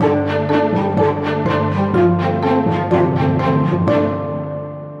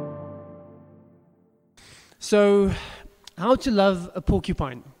So, how to love a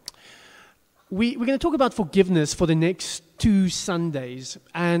porcupine. We're going to talk about forgiveness for the next 2 Sundays.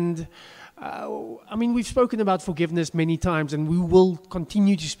 And, we've spoken about forgiveness many times, and we will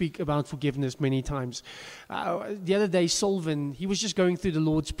continue to speak about forgiveness many times. The other day, Solvin, he was just going through the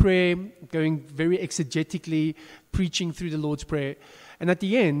Lord's Prayer, going very exegetically, preaching through the Lord's Prayer. And at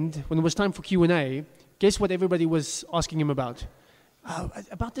the end, when it was time for Q&A, guess what everybody was asking him about?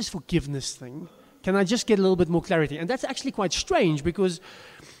 About this forgiveness thing. Can I just get a little bit more clarity? And that's actually quite strange, because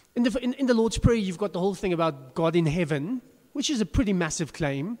in the Lord's Prayer, you've got the whole thing about God in heaven, which is a pretty massive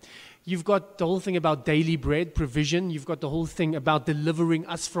claim. You've got the whole thing about daily bread, provision. You've got the whole thing about delivering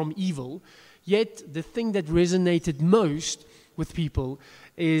us from evil. Yet, the thing that resonated most with people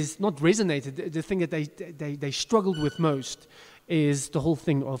is not resonated. The thing that they struggled with most is the whole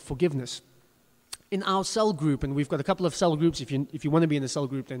thing of forgiveness. In our cell group, and we've got a couple of cell groups. If you want to be in a cell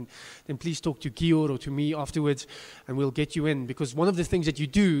group, then please talk to Gior or to me afterwards, and we'll get you in. Because one of the things that you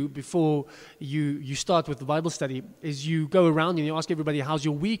do before you start with the Bible study is you go around and you ask everybody, how's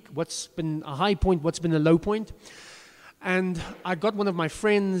your week? What's been a high point? What's been a low point? And I got one of my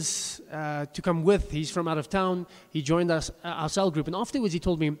friends to come with. He's from out of town. He joined us, our cell group. And afterwards he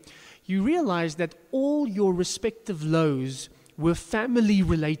told me, you realize that all your respective lows were family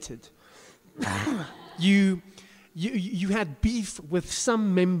related. You had beef with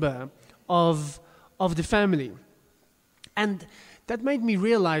some member of the family. And that made me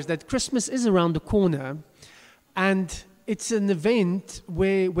realize that Christmas is around the corner, and it's an event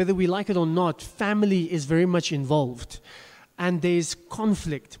where, whether we like it or not, family is very much involved, and there's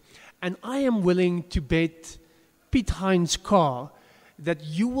conflict. And I am willing to bet Piet Hein's car that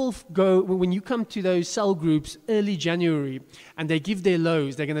you will go, when you come to those cell groups early January, and they give their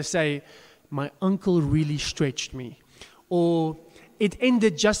lows, they're going to say, my uncle really stretched me. Or it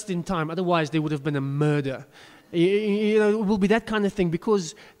ended just in time, otherwise there would have been a murder. You know, it will be that kind of thing,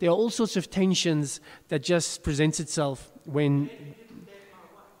 because there are all sorts of tensions that just presents itself when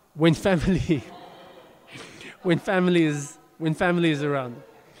family is around.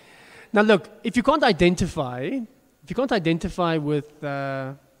 Now look, if you can't identify with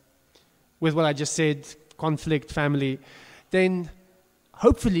what I just said, conflict, family, then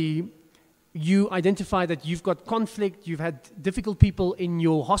hopefully you identify that you've got conflict, you've had difficult people in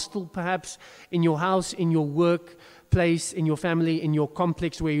your hostel perhaps, in your house, in your workplace, in your family, in your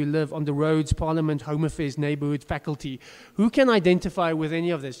complex where you live, on the roads, parliament, home affairs, neighborhood, faculty. Who can identify with any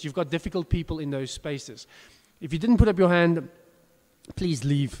of this? You've got difficult people in those spaces. If you didn't put up your hand, please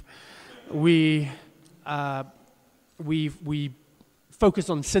leave. We focus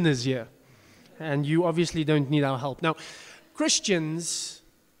on sinners here, and you obviously don't need our help. Now, Christians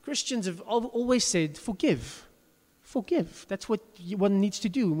have always said, forgive. Forgive. That's what one needs to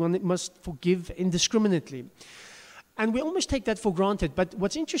do. One must forgive indiscriminately. And we almost take that for granted. But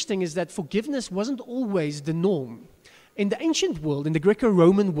what's interesting is that forgiveness wasn't always the norm. In the ancient world, in the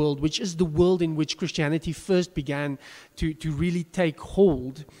Greco-Roman world, which is the world in which Christianity first began to really take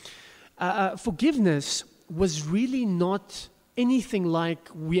hold, forgiveness was really not anything like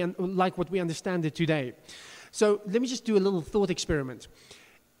what we understand it today. So let me just do a little thought experiment.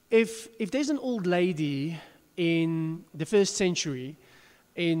 If there's an old lady in the 1st century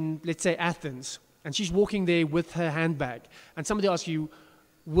in, let's say, Athens, and she's walking there with her handbag, and somebody asks you,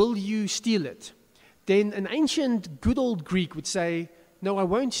 will you steal it? Then an ancient good old Greek would say, no, I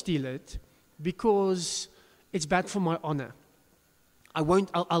won't steal it because it's bad for my honor.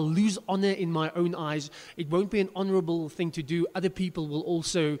 I'll lose honor in my own eyes. It won't be an honorable thing to do. Other people will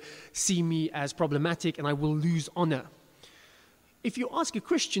also see me as problematic, and I will lose honor. If you ask a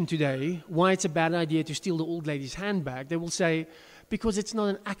Christian today why it's a bad idea to steal the old lady's handbag, they will say, because it's not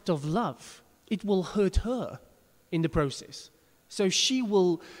an act of love. It will hurt her in the process. So she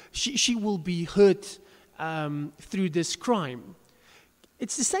will be hurt through this crime.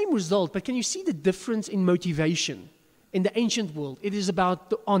 It's the same result, but can you see the difference in motivation? In the ancient world, it is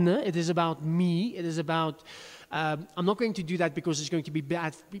about the honor, it is about me, it is about, I'm not going to do that because it's going to be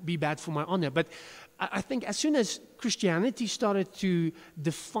bad for my honor. But I think as soon as Christianity started to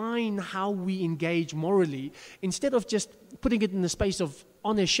define how we engage morally, instead of just putting it in the space of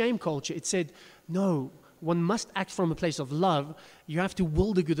honor-shame culture, it said, no, one must act from a place of love. You have to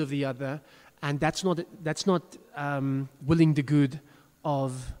will the good of the other, and that's not willing the good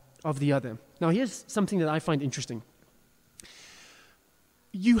of the other. Now here's something that I find interesting.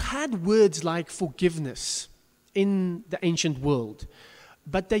 You had words like forgiveness in the ancient world,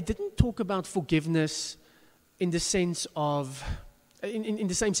 but they didn't talk about forgiveness in the sense of, in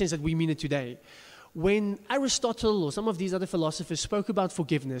the same sense that we mean it today. When Aristotle or some of these other philosophers spoke about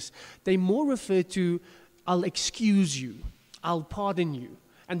forgiveness, they more referred to I'll excuse you, I'll pardon you.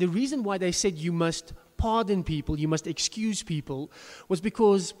 And the reason why they said you must pardon people, you must excuse people, was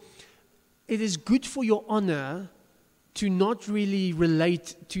because it is good for your honor to not really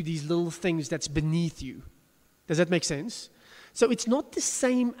relate to these little things that's beneath you. Does that make sense? So it's not the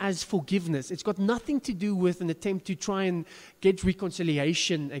same as forgiveness. It's got nothing to do with an attempt to try and get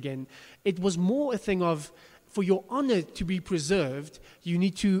reconciliation again. It was more a thing of, for your honor to be preserved, you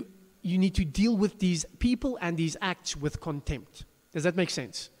need to deal with these people and these acts with contempt. Does that make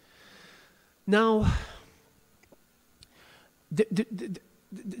sense? Now,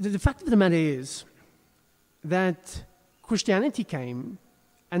 the fact of the matter is that Christianity came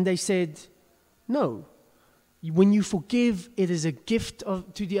and they said, no. When you forgive, it is a gift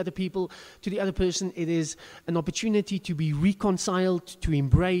to the other people, to the other person. It is an opportunity to be reconciled, to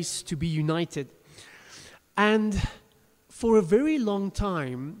embrace, to be united. And for a very long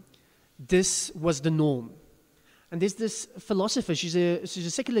time, this was the norm. And there's this philosopher, she's a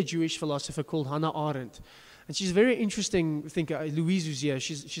secular Jewish philosopher called Hannah Arendt. And she's a very interesting thinker. Louise, who's here,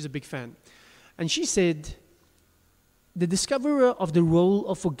 she's a big fan. And she said, the discoverer of the role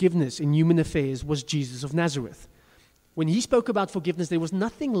of forgiveness in human affairs was Jesus of Nazareth. When he spoke about forgiveness, there was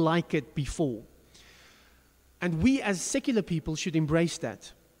nothing like it before. And we as secular people should embrace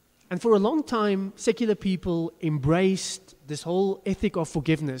that. And for a long time, secular people embraced this whole ethic of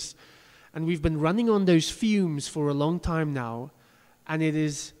forgiveness. And we've been running on those fumes for a long time now, and it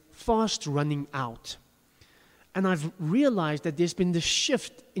is fast running out. And I've realized that there's been this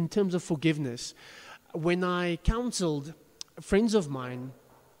shift in terms of forgiveness. When I counseled friends of mine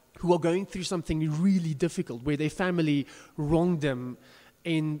who are going through something really difficult, where their family wronged them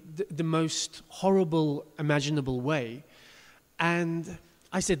in the most horrible imaginable way, and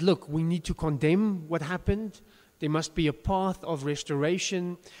I said, look, we need to condemn what happened. There must be a path of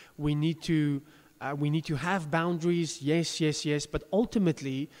restoration. We need to have boundaries, yes, but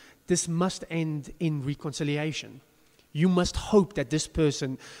ultimately, this must end in reconciliation. You must hope that this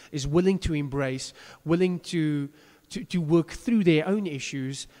person is willing to embrace, willing to work through their own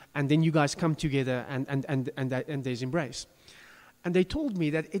issues, and then you guys come together and there's embrace. And they told me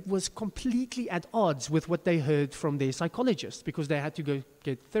that it was completely at odds with what they heard from their psychologist, because they had to go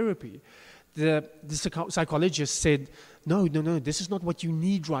get therapy. The psychologist said, no, this is not what you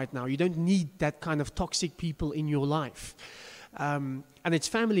need right now. You don't need that kind of toxic people in your life. And it's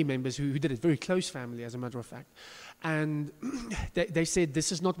family members who did it, very close family, as a matter of fact. And they said,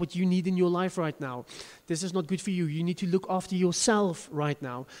 this is not what you need in your life right now. This is not good for you. You need to look after yourself right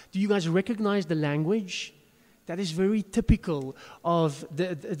now. Do you guys recognize the language? That is very typical of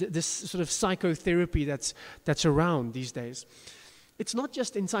this sort of psychotherapy that's around these days. It's not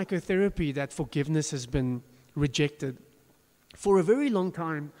just in psychotherapy that forgiveness has been rejected. For a very long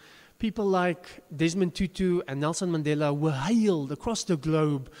time, people like Desmond Tutu and Nelson Mandela were hailed across the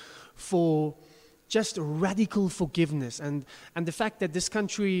globe for just radical forgiveness. And the fact that this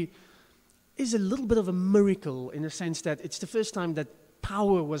country is a little bit of a miracle in the sense that it's the first time that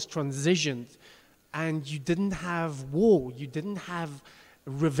power was transitioned and you didn't have war, you didn't have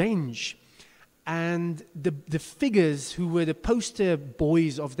revenge. And the figures who were the poster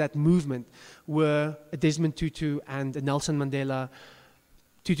boys of that movement were Desmond Tutu and Nelson Mandela.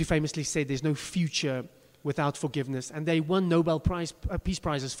 Tutu famously said there's no future without forgiveness, and they won Nobel Peace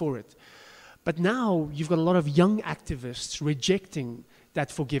Prizes for it. But now you've got a lot of young activists rejecting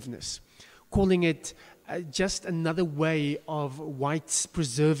that forgiveness, calling it just another way of whites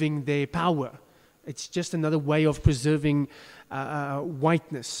preserving their power. It's just another way of preserving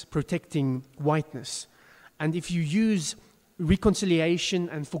whiteness, protecting whiteness. And if you use reconciliation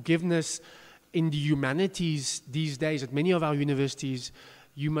and forgiveness in the humanities these days at many of our universities,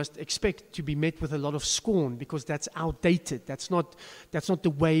 you must expect to be met with a lot of scorn because that's outdated. That's not the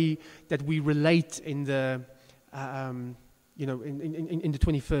way that we relate in the in the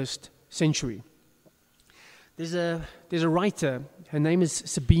 21st century. There's a writer. Her name is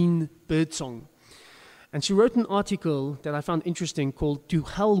Sabine Birdsong. And she wrote an article that I found interesting called "To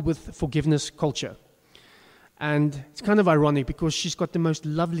Hell with Forgiveness Culture." And it's kind of ironic because she's got the most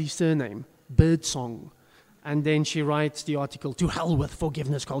lovely surname, Birdsong. And then she writes the article, "To Hell with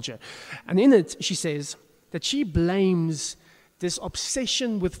Forgiveness Culture." And in it, she says that she blames this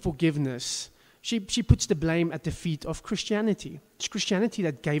obsession with forgiveness. She puts the blame at the feet of Christianity. It's Christianity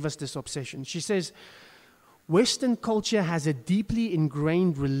that gave us this obsession. She says, Western culture has a deeply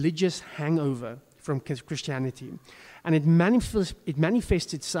ingrained religious hangover from Christianity. And it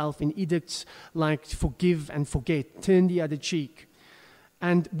manifests itself in edicts like forgive and forget, turn the other cheek.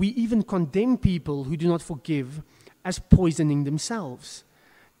 And we even condemn people who do not forgive as poisoning themselves.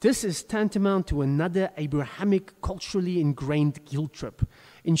 This is tantamount to another Abrahamic, culturally ingrained guilt trip.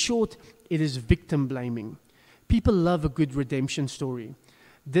 In short, it is victim blaming. People love a good redemption story.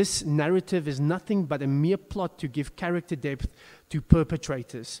 This narrative is nothing but a mere plot to give character depth to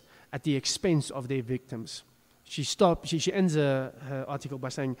perpetrators at the expense of their victims. She ends her article by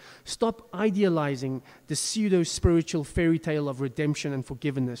saying, stop idealizing the pseudo-spiritual fairy tale of redemption and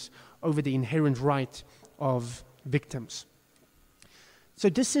forgiveness over the inherent right of victims. So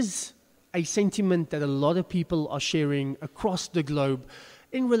this is a sentiment that a lot of people are sharing across the globe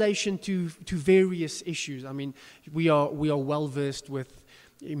in relation to various issues. I mean, we are well versed with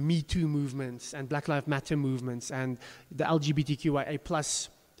Me Too movements and Black Lives Matter movements and the LGBTQIA plus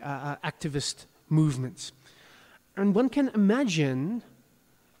activist movements. And one can imagine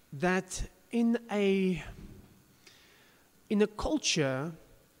that in a culture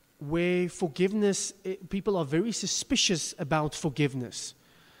where forgiveness, people are very suspicious about forgiveness,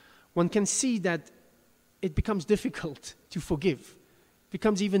 one can see that it becomes difficult to forgive. It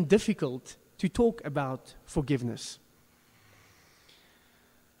becomes even difficult to talk about forgiveness.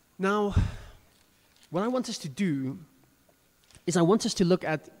 Now, what I want us to do is I want us to look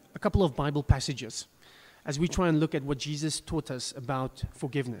at a couple of Bible passages as we try and look at what Jesus taught us about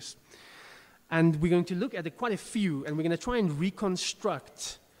forgiveness. And we're going to look at quite a few, and we're going to try and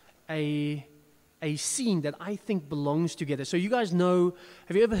reconstruct a scene that I think belongs together. So you guys know,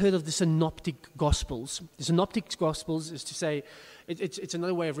 have you ever heard of the Synoptic Gospels? The Synoptic Gospels is to say, it's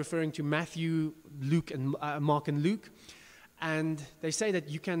another way of referring to Matthew, Luke, and Mark and Luke. And they say that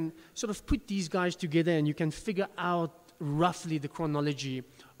you can sort of put these guys together and you can figure out roughly the chronology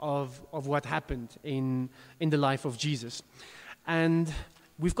of what happened in the life of Jesus. And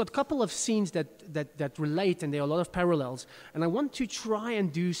we've got a couple of scenes that relate, and there are a lot of parallels. And I want to try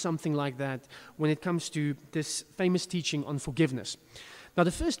and do something like that when it comes to this famous teaching on forgiveness. Now,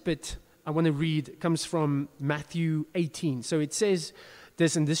 the first bit I want to read comes from Matthew 18. So it says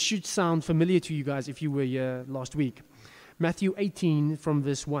this, and this should sound familiar to you guys if you were here last week. Matthew 18 from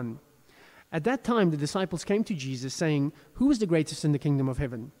verse 1. At that time, the disciples came to Jesus, saying, "Who is the greatest in the kingdom of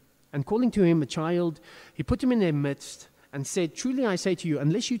heaven?" And calling to him a child, he put him in their midst and said, "Truly I say to you,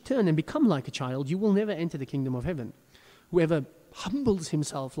 unless you turn and become like a child, you will never enter the kingdom of heaven. Whoever humbles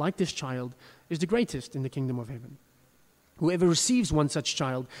himself like this child is the greatest in the kingdom of heaven. Whoever receives one such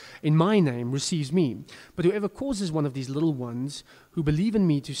child in my name receives me. But whoever causes one of these little ones who believe in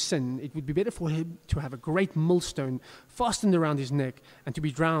me to sin, it would be better for him to have a great millstone fastened around his neck and to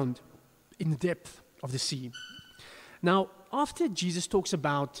be drowned in the depth of the sea." Now, after Jesus talks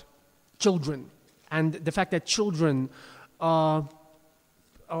about children and the fact that children are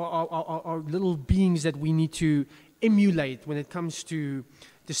little beings that we need to emulate when it comes to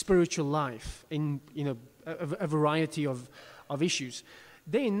the spiritual life in a variety of issues,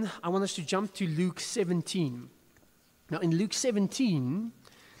 then I want us to jump to Luke 17. Now, in Luke 17,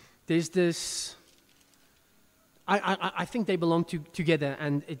 there's this. I think they belong together,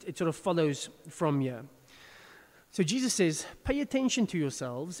 and it sort of follows from here. So Jesus says, "Pay attention to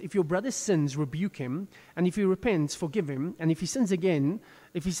yourselves. If your brother sins, rebuke him, and if he repents, forgive him. And if he sins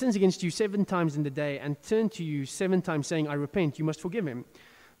against you 7 times in the day, and turn to you 7 times saying, 'I repent,' you must forgive him."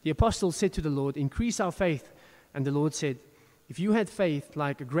 The apostles said to the Lord, "Increase our faith." And the Lord said, "If you had faith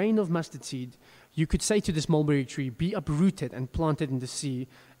like a grain of mustard seed, you could say to this mulberry tree, 'Be uprooted and planted in the sea,'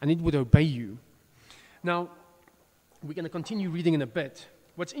 and it would obey you." Now, we're going to continue reading in a bit.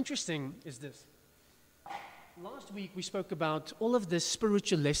 What's interesting is this. Last week, we spoke about all of the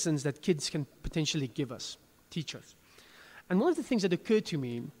spiritual lessons that kids can potentially give us, teach us. And one of the things that occurred to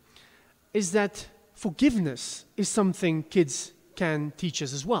me is that forgiveness is something kids can teach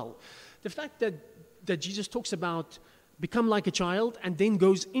us as well. The fact that Jesus talks about become like a child and then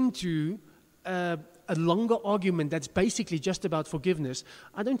goes into a longer argument that's basically just about forgiveness,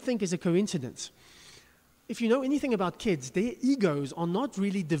 I don't think is a coincidence. If you know anything about kids, their egos are not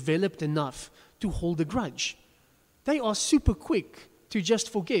really developed enough to hold a grudge. They are super quick to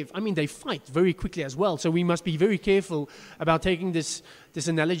just forgive. I mean, they fight very quickly as well, so we must be very careful about taking this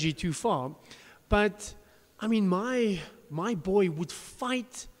analogy too far. But, I mean, my boy would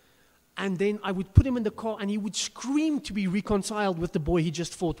fight, and then I would put him in the car, and he would scream to be reconciled with the boy he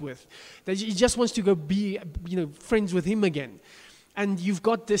just fought with. That he just wants to go be, friends with him again. And you've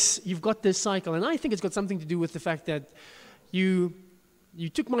got this cycle, and I think it's got something to do with the fact that you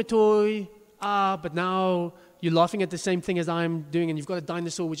took my toy, but now you're laughing at the same thing as I'm doing, and you've got a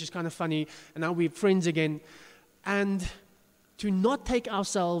dinosaur, which is kind of funny, and now we're friends again. And to not take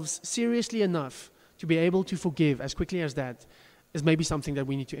ourselves seriously enough to be able to forgive as quickly as that is maybe something that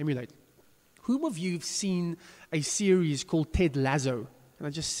we need to emulate. Who of you have seen a series called Ted Lasso? Can I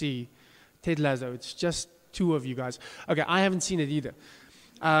just see Ted Lasso? It's just two of you guys. Okay, I haven't seen it either.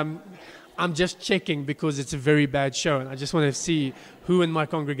 I'm just checking because it's a very bad show, and I just want to see who in my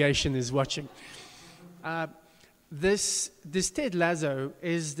congregation is watching. This Ted Lasso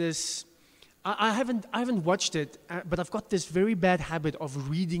is this. I haven't watched it, but I've got this very bad habit of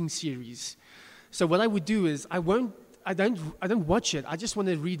reading series. So what I would do is I don't watch it. I just want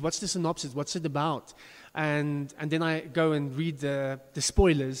to read what's the synopsis, what's it about, and then I go and read the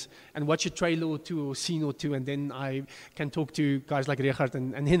spoilers and watch a trailer or two or scene or two, and then I can talk to guys like Richard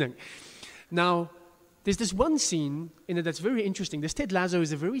and Henning. Now, there's this one scene in it that's very interesting. This Ted Lasso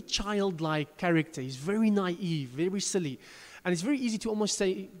is a very childlike character. He's very naive, very silly, and it's very easy to almost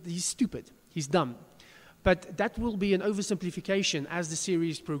say he's stupid, he's dumb. But that will be an oversimplification as the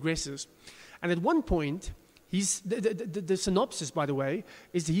series progresses. And at one point, the synopsis, by the way,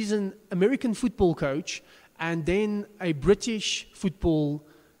 is he's an American football coach, and then a British football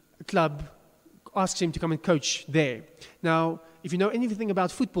club asks him to come and coach there. Now, if you know anything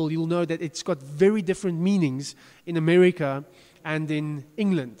about football, you'll know that it's got very different meanings in America and in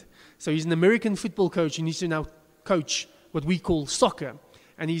England. So he's an American football coach. He needs to now coach what we call soccer,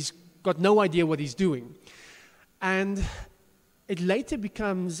 and he's got no idea what he's doing. And it later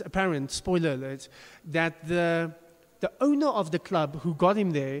becomes apparent, spoiler alert, that the owner of the club who got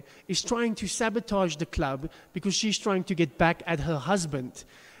him there is trying to sabotage the club because she's trying to get back at her husband.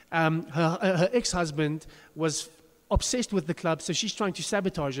 Her ex-husband was obsessed with the club, so she's trying to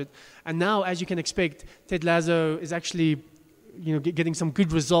sabotage it. And now, as you can expect, Ted Lasso is actually getting some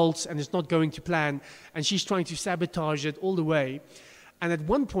good results, and it's not going to plan, and she's trying to sabotage it all the way. And at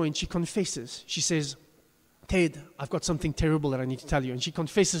one point, she confesses. She says, Ted, I've got something terrible that I need to tell you. And she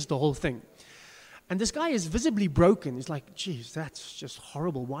confesses the whole thing. And this guy is visibly broken. He's like, geez, that's just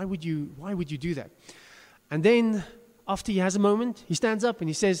horrible. Why would you do that? And then, after he has a moment, he stands up and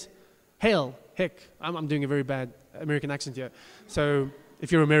he says, heck, I'm doing a very bad American accent here. So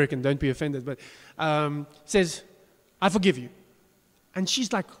if you're American, don't be offended. But says, I forgive you. And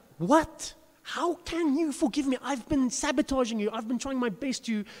she's like, what? How can you forgive me? I've been sabotaging you. I've been trying my best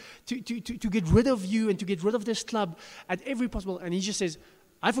to get rid of you and to get rid of this club at every possible. And he just says,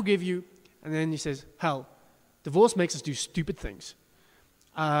 I forgive you. And then he says, hell, divorce makes us do stupid things.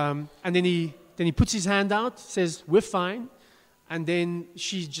 And then he puts his hand out, says, we're fine. And then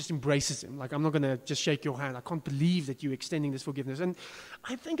she just embraces him. Like, I'm not going to just shake your hand. I can't believe that you're extending this forgiveness. And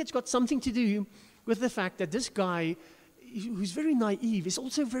I think it's got something to do with the fact that this guy, who's very naive, is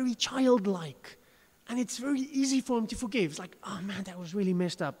also very childlike. And it's very easy for him to forgive. It's like, oh man, that was really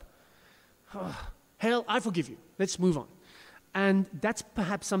messed up. Oh, hell, I forgive you. Let's move on. And that's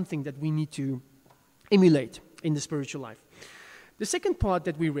perhaps something that we need to emulate in the spiritual life. The second part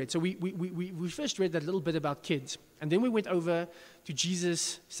that we read, so we first read that little bit about kids, and then we went over to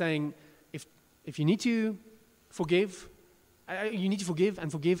Jesus saying, if you need to forgive, you need to forgive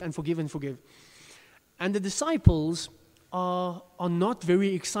and forgive and forgive and forgive. And the disciples are not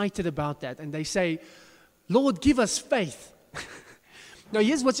very excited about that, and they say, Lord, give us faith. Now,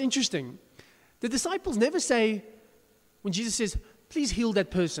 here's what's interesting. The disciples never say, when Jesus says, please heal that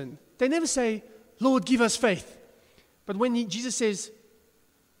person, they never say, Lord, give us faith. But when Jesus says,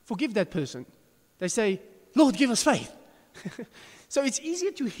 forgive that person, they say, Lord, give us faith. So it's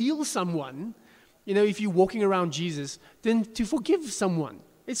easier to heal someone, if you're walking around Jesus, than to forgive someone.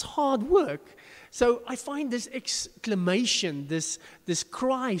 It's hard work. So I find this exclamation, this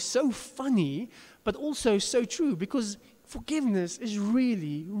cry so funny, but also so true, because forgiveness is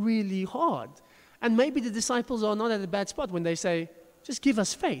really, really hard. And maybe the disciples are not at a bad spot when they say, just give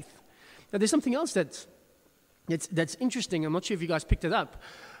us faith. Now, there's something else that's interesting. I'm not sure if you guys picked it up,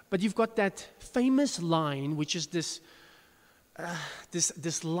 but you've got that famous line, which is this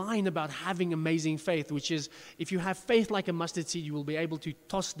line about having amazing faith, which is, if you have faith like a mustard seed, you will be able to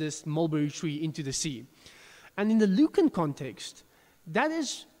toss this mulberry tree into the sea. And in the Lucan context, that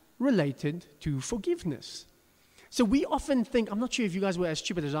is related to forgiveness. So we often think, I'm not sure if you guys were as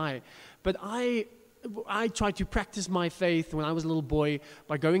stupid as I, but I tried to practice my faith when I was a little boy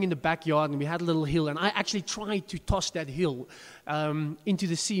by going in the backyard, and we had a little hill, and I actually tried to toss that hill into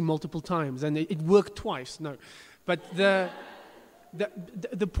the sea multiple times, and it worked twice. No, but the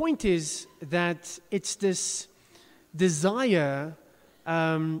point is that it's this desire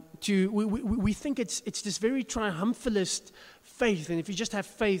we think it's this very triumphalist faith, and if you just have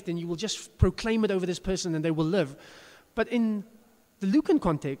faith, then you will just proclaim it over this person and they will live. But in the Lucan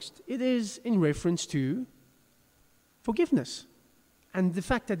context, it is in reference to forgiveness, and the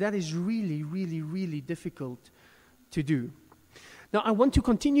fact that that is really, really, really difficult to do. Now, I want to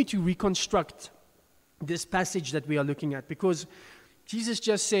continue to reconstruct this passage that we are looking at, because Jesus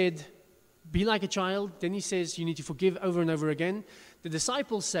just said, be like a child. Then he says, you need to forgive over and over again. The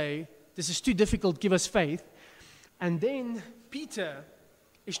disciples say, this is too difficult, give us faith. And then Peter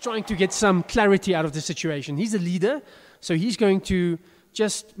is trying to get some clarity out of the situation. He's a leader, so he's going to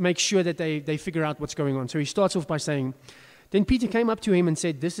just make sure that they figure out what's going on. So he starts off by saying, then Peter came up to him and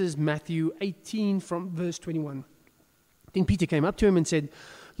said, this is Matthew 18 from verse 21. Then Peter came up to him and said,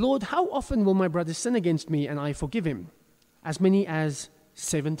 Lord, how often will my brother sin against me and I forgive him? As many as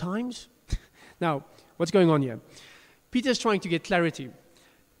 7 times? Now, what's going on here? Peter's trying to get clarity.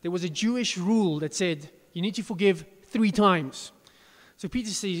 There was a Jewish rule that said, you need to forgive 3 times. So Peter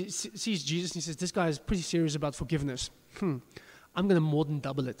sees Jesus and he says, this guy is pretty serious about forgiveness. I'm going to more than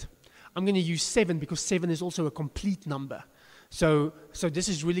double it. I'm going to use 7 because 7 is also a complete number. So this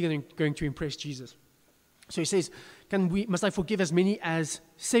is really going to impress Jesus. So he says, must I forgive as many as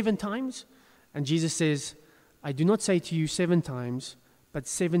 7 times? And Jesus says, I do not say to you 7 times, but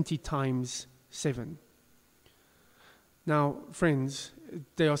 70 times 7. Now, friends,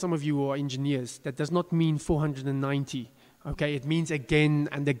 there are some of you who are engineers. That does not mean 490. Okay, it means again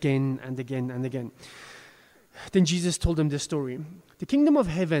and again and again and again. Then Jesus told them this story. The kingdom of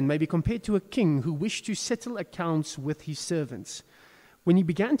heaven may be compared to a king who wished to settle accounts with his servants. When he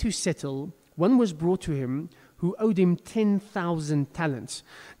began to settle, one was brought to him who owed him 10,000 talents.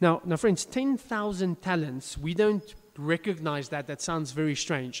 Now, friends, 10,000 talents, we don't recognize that. That sounds very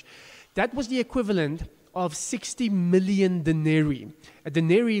strange. That was the equivalent of 60 million denarii. A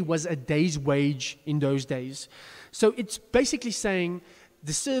denarii was a day's wage in those days. So it's basically saying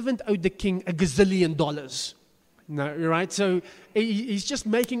the servant owed the king $1 gazillion. No, right? So he's just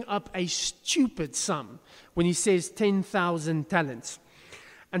making up a stupid sum when he says 10,000 talents.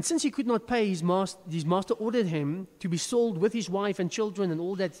 And since he could not pay, his master ordered him to be sold with his wife and children and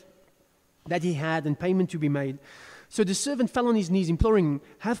all that he had, and payment to be made. So the servant fell on his knees, imploring him,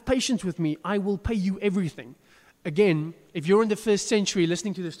 have patience with me, I will pay you everything. Again, if you're in the first century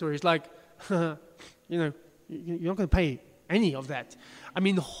listening to the story, it's like, you're not going to pay any of that. I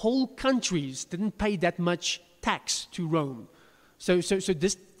mean, whole countries didn't pay that much tax to Rome. So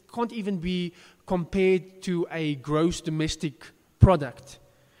this can't even be compared to a gross domestic product.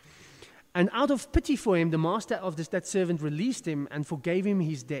 And out of pity for him, the master of that servant released him and forgave him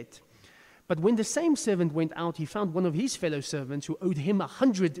his debt. But when the same servant went out, he found one of his fellow servants who owed him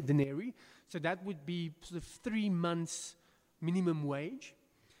 100 denarii. So that would be sort of 3 months minimum wage.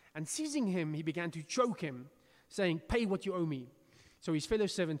 And seizing him, he began to choke him, saying, pay what you owe me. So his fellow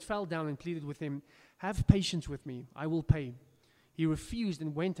servant fell down and pleaded with him, have patience with me, I will pay. He refused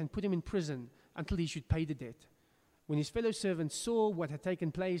and went and put him in prison until he should pay the debt. When his fellow servants saw what had taken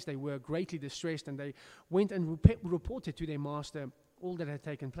place, they were greatly distressed, and they went and reported to their master all that had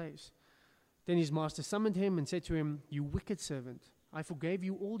taken place. Then his master summoned him and said to him, you wicked servant, I forgave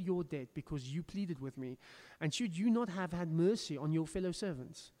you all your debt because you pleaded with me. And should you not have had mercy on your fellow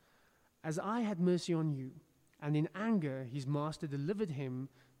servants, as I had mercy on you? And in anger his master delivered him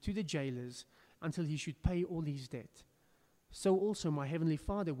to the jailers until he should pay all his debt. So also my heavenly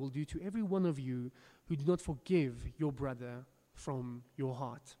Father will do to every one of you who do not forgive your brother from your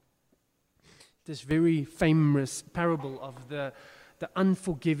heart. This very famous parable of the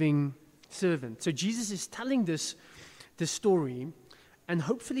unforgiving servant. So Jesus is telling this story, and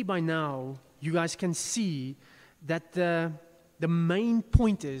hopefully by now you guys can see that the main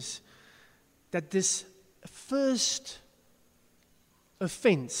point is that this first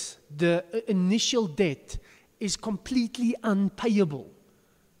offense, the initial debt, is completely unpayable.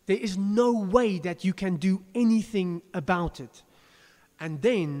 There is no way that you can do anything about it. And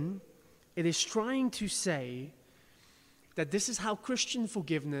then it is trying to say that this is how Christian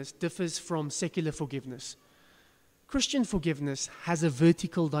forgiveness differs from secular forgiveness. Christian forgiveness has a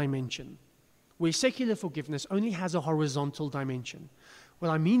vertical dimension, where secular forgiveness only has a horizontal dimension. What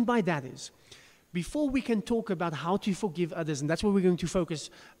I mean by that is, before we can talk about how to forgive others, and that's what we're going to focus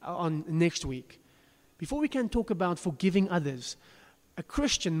on next week, before we can talk about forgiving others, a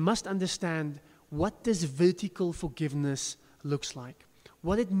Christian must understand what this vertical forgiveness looks like,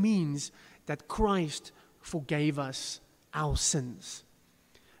 what it means that Christ forgave us our sins.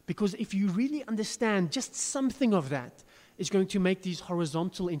 Because if you really understand just something of that, it's going to make these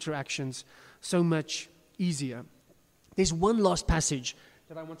horizontal interactions so much easier. There's one last passage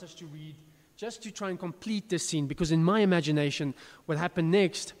that I want us to read just to try and complete this scene, because in my imagination, what happened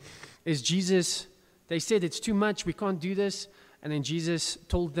next is Jesus, they said, it's too much, we can't do this. And then Jesus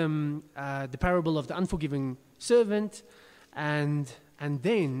told them the parable of the unforgiving servant. And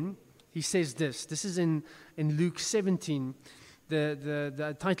then he says this. This is in Luke 17.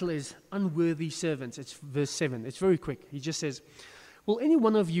 The title is Unworthy Servants. It's verse 7. It's very quick. He just says, Will any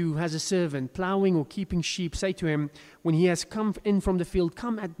one of you who has a servant plowing or keeping sheep say to him, when he has come in from the field,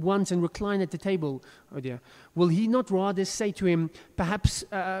 come at once and recline at the table? Oh dear. Will he not rather say to him, perhaps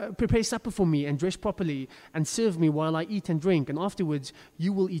prepare supper for me and dress properly and serve me while I eat and drink, and afterwards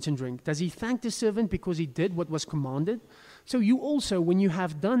you will eat and drink? Does he thank the servant because he did what was commanded? So you also, when you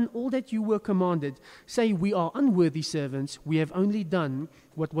have done all that you were commanded, say, we are unworthy servants, we have only done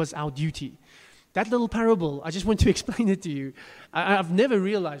what was our duty. That little parable, I just want to explain it to you. I've never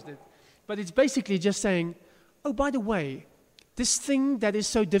realized it. But it's basically just saying, oh, by the way, this thing that is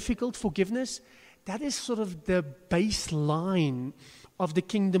so difficult, forgiveness, that is sort of the baseline of the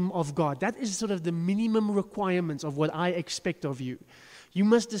kingdom of God. That is sort of the minimum requirements of what I expect of you. You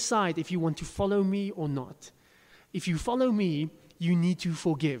must decide if you want to follow me or not. If you follow me, you need to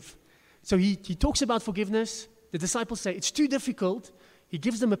forgive. So he talks about forgiveness. The disciples say, it's too difficult. He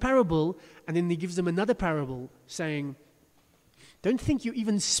gives them a parable, and then he gives them another parable, saying, don't think you're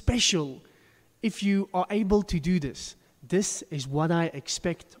even special if you are able to do this. This is what I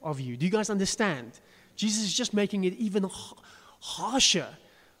expect of you. Do you guys understand? Jesus is just making it even harsher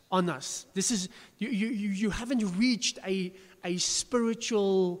on us. This is you haven't reached a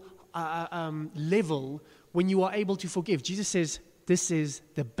spiritual level when you are able to forgive. Jesus says, this is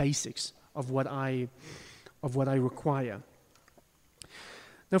the basics of what I require.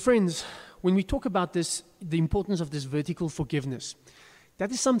 Now, friends, when we talk about this, the importance of this vertical forgiveness,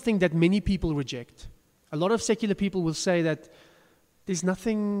 that is something that many people reject. A lot of secular people will say that there's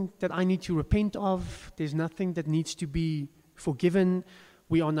nothing that I need to repent of, there's nothing that needs to be forgiven.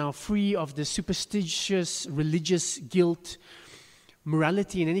 We are now free of the superstitious religious guilt.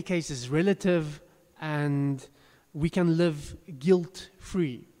 Morality, in any case, is relative, and we can live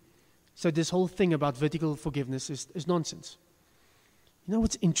guilt-free. So this whole thing about vertical forgiveness is nonsense. You know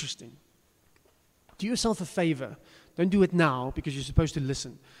what's interesting? Do yourself a favor. Don't do it now because you're supposed to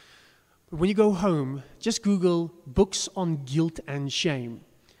listen. But when you go home, just Google books on guilt and shame.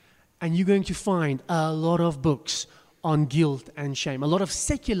 And you're going to find a lot of books on guilt and shame. A lot of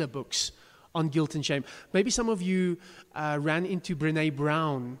secular books on guilt and shame. Maybe some of you ran into Brené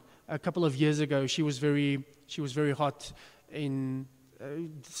Brown a couple of years ago. She was very hot in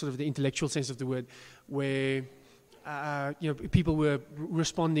sort of the intellectual sense of the word, where people were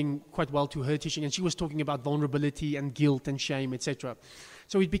responding quite well to her teaching, and she was talking about vulnerability and guilt and shame, etc.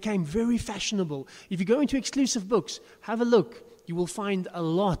 So it became very fashionable. If you go into exclusive books, have a look. You will find a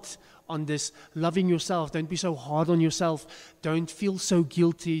lot on this loving yourself. Don't be so hard on yourself. Don't feel so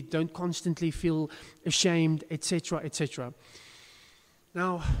guilty. Don't constantly feel ashamed, etc., etc.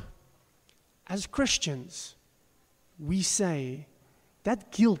 Now, as Christians, we say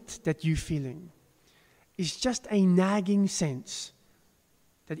that guilt that you're feeling is just a nagging sense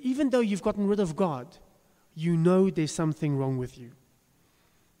that even though you've gotten rid of God, you know there's something wrong with you.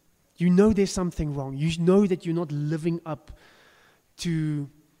 You know there's something wrong. You know that you're not living up to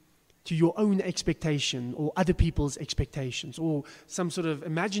your own expectation or other people's expectations or some sort of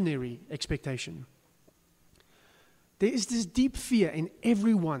imaginary expectation. There is this deep fear in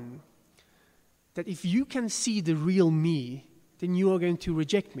everyone that if you can see the real me, then you are going to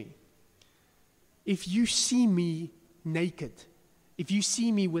reject me. If you see me naked, if you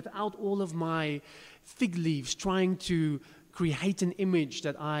see me without all of my fig leaves trying to create an image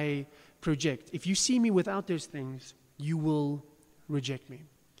that I project, if you see me without those things, you will reject me.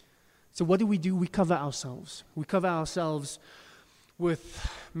 So what do? We cover ourselves. We cover ourselves with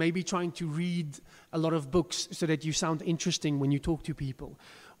maybe trying to read a lot of books so that you sound interesting when you talk to people.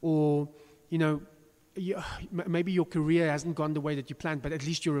 Or, maybe your career hasn't gone the way that you planned, but at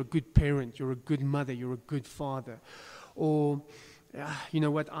least you're a good parent, you're a good mother, you're a good father. Or, you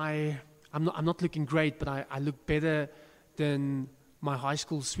know what, I'm not looking great, but I look better than my high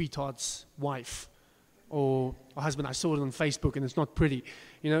school sweetheart's wife or husband. I saw it on Facebook and it's not pretty,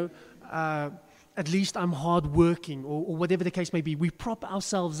 at least I'm hardworking or whatever the case may be. We prop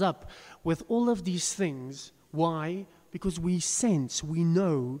ourselves up with all of these things. Why? Because we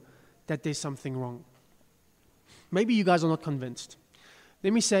know that there's something wrong. Maybe you guys are not convinced.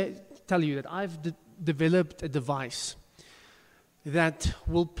 Let me tell you that I've developed a device that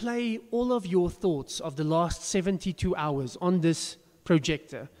will play all of your thoughts of the last 72 hours on this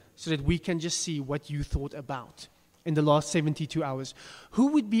projector so that we can just see what you thought about in the last 72 hours. Who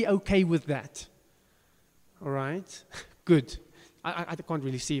would be okay with that? All right? Good. I can't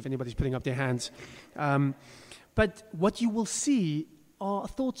really see if anybody's putting up their hands. But what you will see are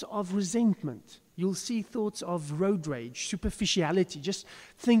thoughts of resentment. You'll see thoughts of road rage, superficiality, just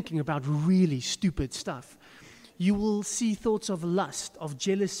thinking about really stupid stuff. You will see thoughts of lust, of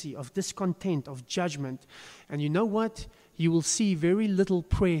jealousy, of discontent, of judgment. And you know what? you will see very little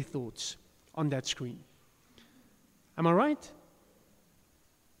prayer thoughts on that screen. Am I right?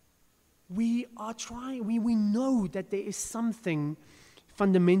 We are trying, we know that there is something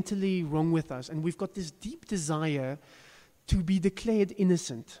fundamentally wrong with us, and we've got this deep desire to be declared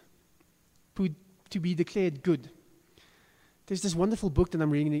innocent, to be declared good. There's this wonderful book that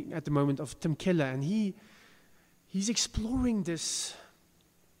I'm reading at the moment of Tim Keller, and he's exploring this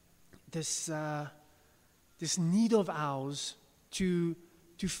need of ours to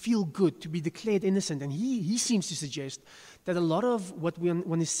feel good, to be declared innocent. And he seems to suggest that a lot of what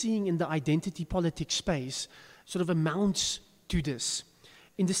one is seeing in the identity politics space sort of amounts to this,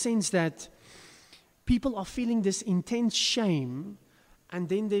 in the sense that people are feeling this intense shame, and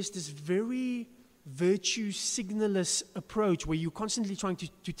then there's this very virtue signalist approach where you're constantly trying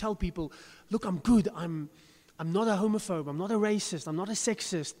to tell people, look, I'm good, I'm not a homophobe, I'm not a racist, I'm not a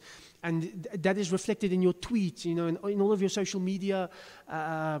sexist. And that is reflected in your tweets, in all of your social media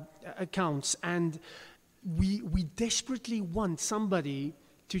accounts. And we desperately want somebody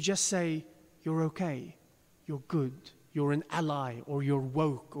to just say, you're okay, you're good, you're an ally, or you're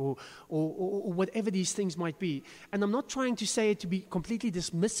woke, or whatever these things might be. And I'm not trying to say it to be completely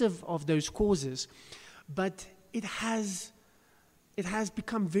dismissive of those causes, but it has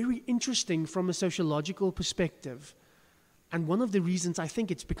become very interesting from a sociological perspective. And one of the reasons I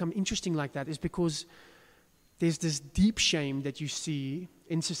think it's become interesting like that is because there's this deep shame that you see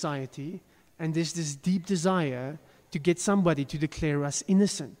in society, and there's this deep desire to get somebody to declare us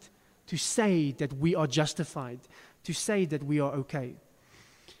innocent, to say that we are justified, to say that we are okay.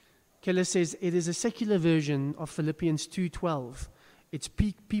 Keller says it is a secular version of Philippians 2:12. It's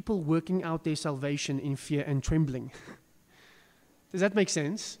people working out their salvation in fear and trembling. Does that make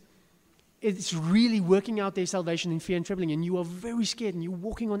sense? It's really working out their salvation in fear and trembling, and you are very scared, and you're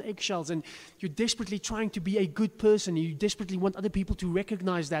walking on eggshells, and you're desperately trying to be a good person, and you desperately want other people to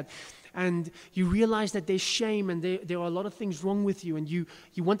recognize that, and you realize that there's shame, and there are a lot of things wrong with you, and you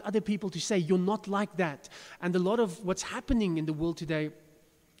want other people to say, you're not like that. And a lot of what's happening in the world today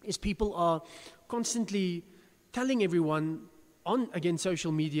is people are constantly telling everyone on, again,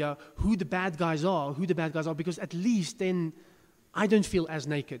 social media, who the bad guys are, because at least then I don't feel as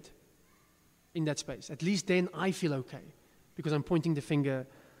naked in that space. At least then I feel okay, because I'm pointing the finger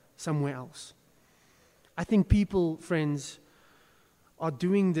somewhere else. I think people, friends, are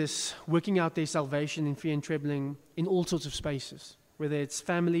doing this, working out their salvation in fear and trembling in all sorts of spaces, whether it's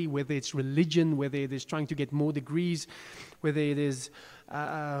family, whether it's religion, whether it is trying to get more degrees, whether it is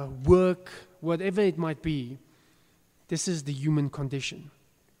work, whatever it might be. This is the human condition.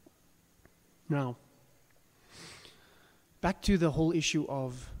 Now, back to the whole issue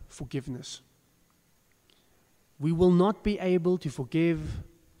of forgiveness. We will not be able to forgive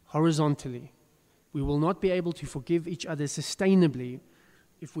horizontally. We will not be able to forgive each other sustainably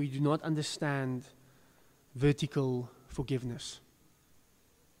if we do not understand vertical forgiveness.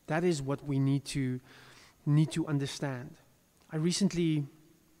 That is what we need to understand. I recently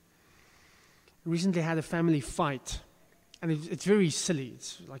had a family fight, and it's very silly.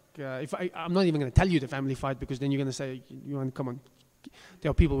 It's like I'm not even going to tell you the family fight, because then you're going to say, come on,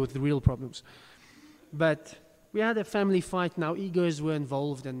 there are people with real problems. But we had a family fight, and our egos were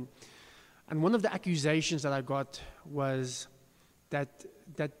involved, and one of the accusations that I got was that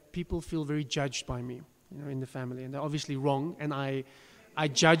people feel very judged by me, in the family, and they're obviously wrong, and I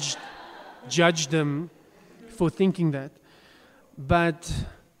judged them for thinking that. But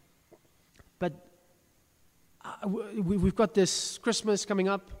we've got this Christmas coming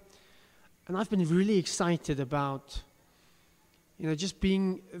up, and I've been really excited about, just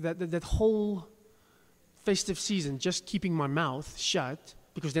being that whole festive season, just keeping my mouth shut,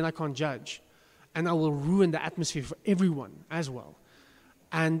 because then I can't judge, and I will ruin the atmosphere for everyone as well.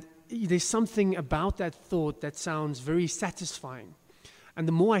 And there's something about that thought that sounds very satisfying. And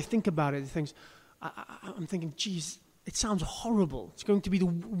the more I think about it, I'm thinking, geez, it sounds horrible. It's going to be the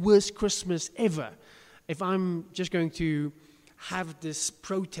worst Christmas ever if I'm just going to have this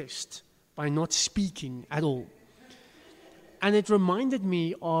protest by not speaking at all. And it reminded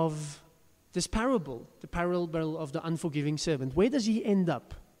me of this parable, the parable of the unforgiving servant. Where does he end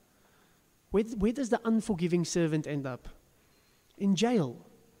up? Where does the unforgiving servant end up? In jail.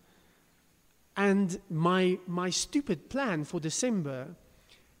 And my stupid plan for December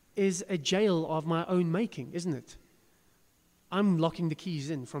is a jail of my own making, isn't it? I'm locking the keys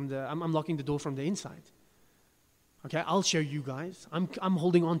in I'm locking the door from the inside. Okay, I'll show you guys. I'm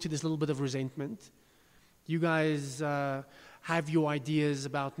holding on to this little bit of resentment. You guys have your ideas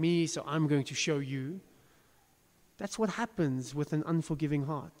about me, so I'm going to show you. That's what happens with an unforgiving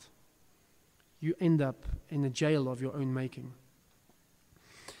heart. you end up in a jail of your own making.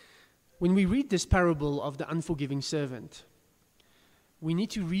 When we read this parable of the unforgiving servant, we need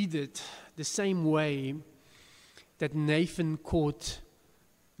to read it the same way that Nathan caught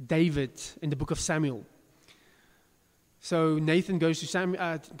David in the book of Samuel. So Nathan goes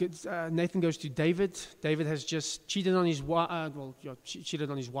to David. David has just cheated on his cheated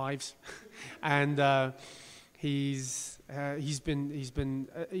on his wives, and he's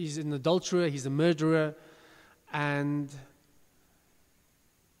an adulterer. He's a murderer, and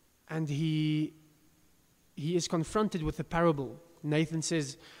he is confronted with a parable. Nathan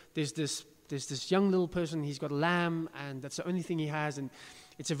says, "There's this young little person. He's got a lamb, and that's the only thing he has." And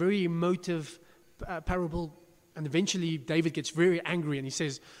it's a very emotive parable. And eventually David gets very angry and he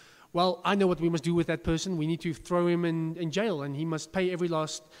says, well, I know what we must do with that person. We need to throw him in jail and he must pay every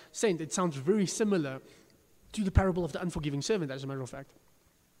last cent. It sounds very similar to the parable of the unforgiving servant, as a matter of fact.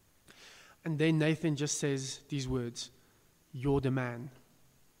 And then Nathan just says these words, "You're the man."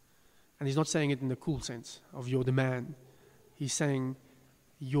 And he's not saying it in the cool sense of "you're the man." He's saying,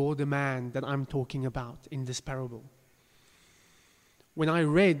 "You're the man that I'm talking about in this parable." When I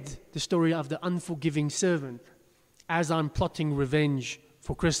read the story of the unforgiving servant, as I'm plotting revenge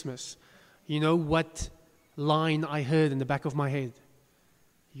for Christmas, you know what line I heard in the back of my head?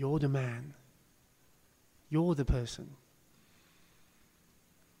 You're the man. You're the person.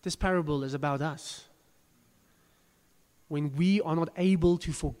 This parable is about us. When we are not able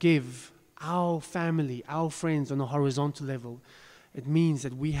to forgive our family, our friends on a horizontal level, it means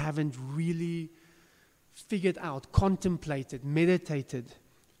that we haven't really figured out, contemplated, meditated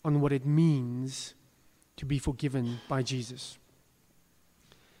on what it means to be forgiven by Jesus.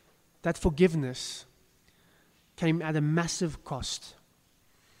 That forgiveness came at a massive cost.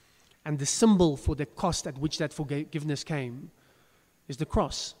 And the symbol for the cost at which that forgiveness came is the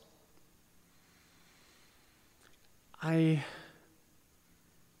cross. I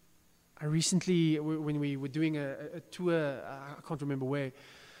recently, when we were doing a tour, I can't remember where,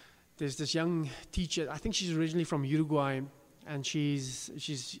 there's this young teacher, I think she's originally from Uruguay, and she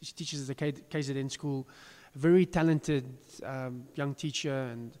teaches at the KZN school, a very talented young teacher,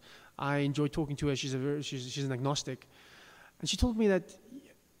 and I enjoy talking to her. She's an agnostic. And she told me that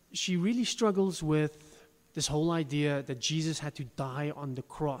she really struggles with this whole idea that Jesus had to die on the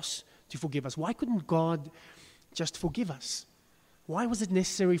cross to forgive us. Why couldn't God just forgive us? Why was it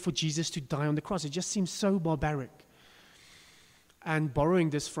necessary for Jesus to die on the cross? It just seems so barbaric. And borrowing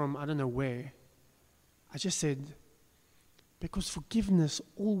this from I don't know where, I just said, because forgiveness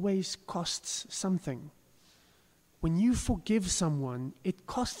always costs something. When you forgive someone, it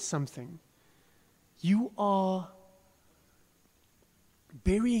costs something. You are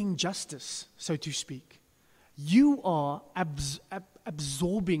burying justice, so to speak. You are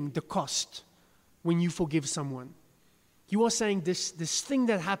absorbing the cost when you forgive someone. You are saying this thing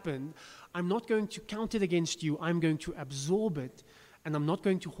that happened, I'm not going to count it against you. I'm going to absorb it, and I'm not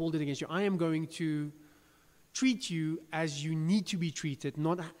going to hold it against you. I am going to treat you as you need to be treated,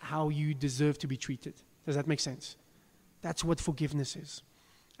 not how you deserve to be treated. Does that make sense? That's what forgiveness is.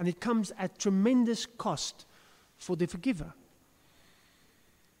 And it comes at tremendous cost for the forgiver.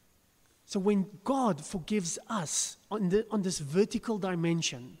 So when God forgives us on this vertical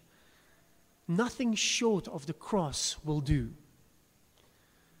dimension, nothing short of the cross will do.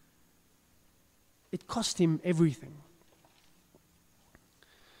 It cost him everything.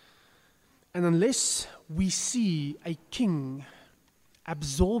 And unless we see a king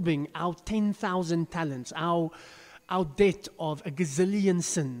absorbing our 10,000 talents, our debt of a gazillion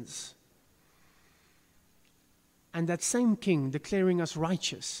sins, and that same king declaring us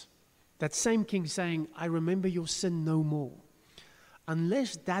righteous, that same king saying, I remember your sin no more,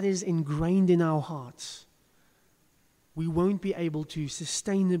 unless that is ingrained in our hearts, we won't be able to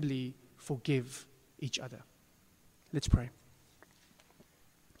sustainably forgive each other. Let's pray.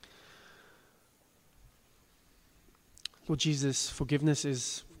 Lord Jesus, forgiveness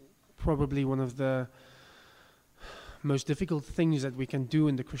is probably one of the most difficult things that we can do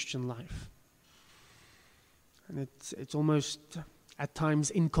in the Christian life. And it's almost at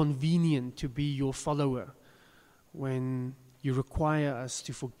times inconvenient to be your follower when you require us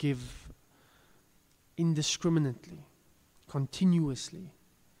to forgive indiscriminately, continuously.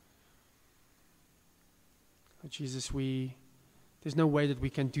 Lord Jesus, there's no way that we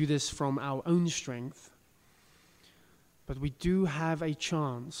can do this from our own strength. But we do have a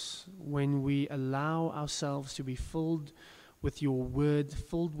chance when we allow ourselves to be filled with your word,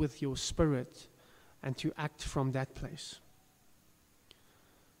 filled with your spirit, and to act from that place.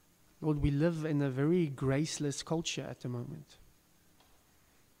 Lord, we live in a very graceless culture at the moment,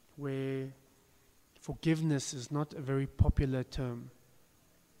 where Forgiveness is not a very popular term.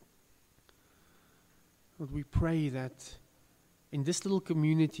 Lord, we pray that in this little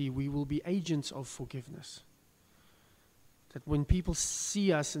community we will be agents of forgiveness. That when people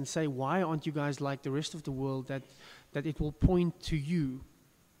see us and say, why aren't you guys like the rest of the world, that it will point to you,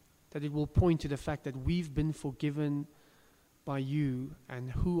 that it will point to the fact that we've been forgiven by you,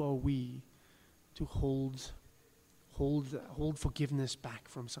 and who are we to hold forgiveness back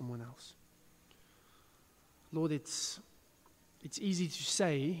from someone else. Lord, it's easy to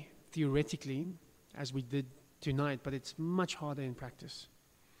say theoretically, as we did tonight, but it's much harder in practice.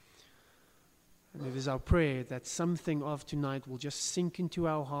 And it is our prayer that something of tonight will just sink into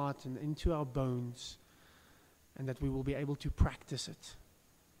our heart and into our bones, and that we will be able to practice it.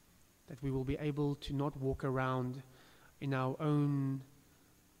 That we will be able to not walk around in our own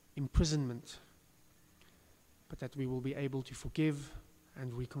imprisonment, but that we will be able to forgive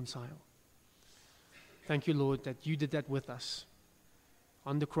and reconcile. Thank you, Lord, that you did that with us.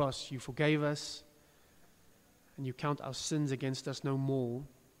 On the cross, you forgave us, and you count our sins against us no more,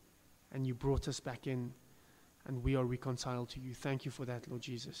 and you brought us back in, and we are reconciled to you. Thank you for that, Lord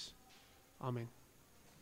Jesus. Amen.